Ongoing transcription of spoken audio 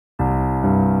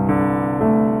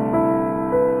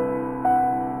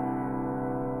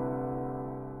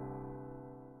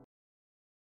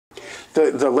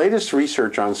The latest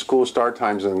research on school start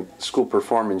times and school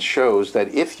performance shows that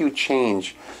if you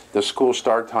change the school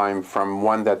start time from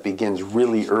one that begins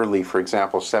really early, for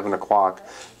example, 7 o'clock,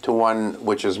 to one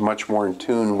which is much more in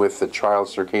tune with the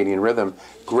child's circadian rhythm,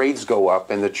 grades go up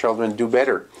and the children do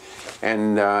better.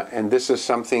 And this is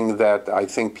something that I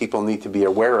think people need to be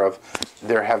aware of.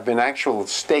 There have been actual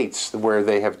states where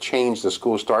they have changed the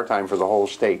school start time for the whole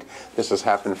state. This has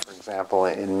happened, for example,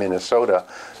 in Minnesota.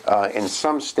 In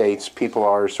some states, people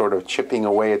are sort of chipping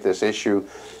away at this issue,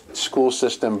 school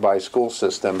system by school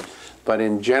system. But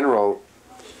in general,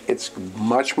 it's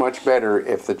much, much better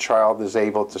if the child is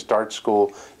able to start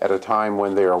school at a time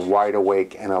when they are wide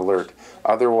awake and alert.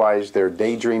 Otherwise, they're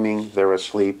daydreaming, they're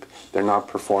asleep, they're not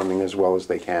performing as well as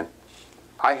they can.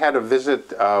 I had a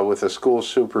visit with a school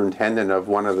superintendent of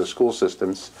one of the school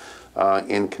systems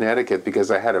in Connecticut because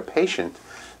I had a patient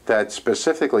that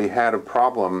specifically had a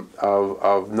problem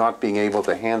of not being able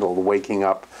to handle waking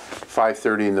up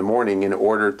 5:30 in the morning in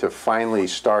order to finally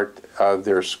start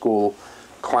their school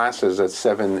classes at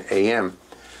 7 a.m.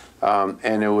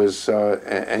 And it was,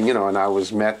 and I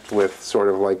was met with sort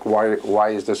of like, why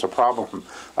is this a problem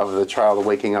of the child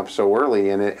waking up so early?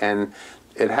 And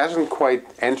it hasn't quite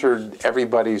entered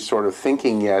everybody's sort of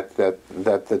thinking yet that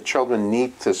the children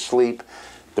need to sleep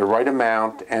the right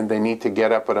amount and they need to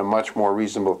get up at a much more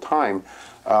reasonable time.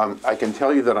 I can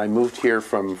tell you that I moved here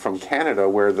from Canada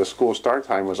where the school start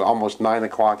time was almost 9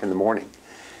 o'clock in the morning.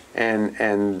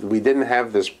 And we didn't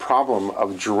have this problem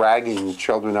of dragging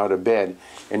children out of bed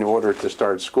in order to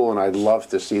start school, and I'd love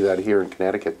to see that here in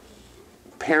Connecticut.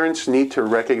 Parents need to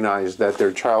recognize that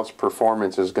their child's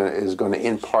performance is going to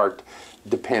in part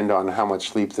depend on how much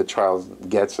sleep the child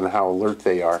gets and how alert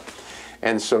they are.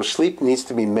 And so sleep needs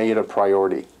to be made a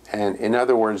priority. And in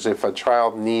other words, if a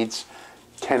child needs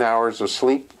 10 hours of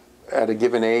sleep at a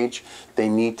given age, they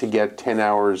need to get 10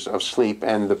 hours of sleep,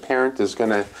 and the parent is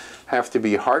going to have to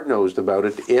be hard-nosed about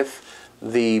it if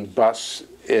the bus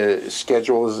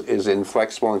schedule is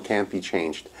inflexible and can't be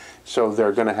changed. So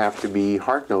they're going to have to be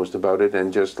hard-nosed about it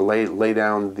and just lay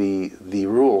down the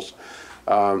rules.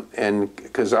 And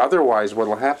because otherwise what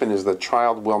will happen is the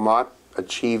child will not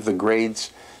achieve the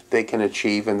grades they can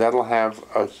achieve, and that'll have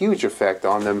a huge effect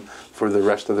on them for the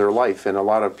rest of their life. And a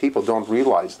lot of people don't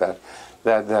realize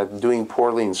that doing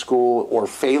poorly in school or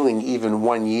failing even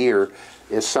 1 year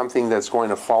is something that's going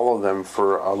to follow them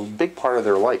for a big part of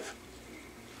their life.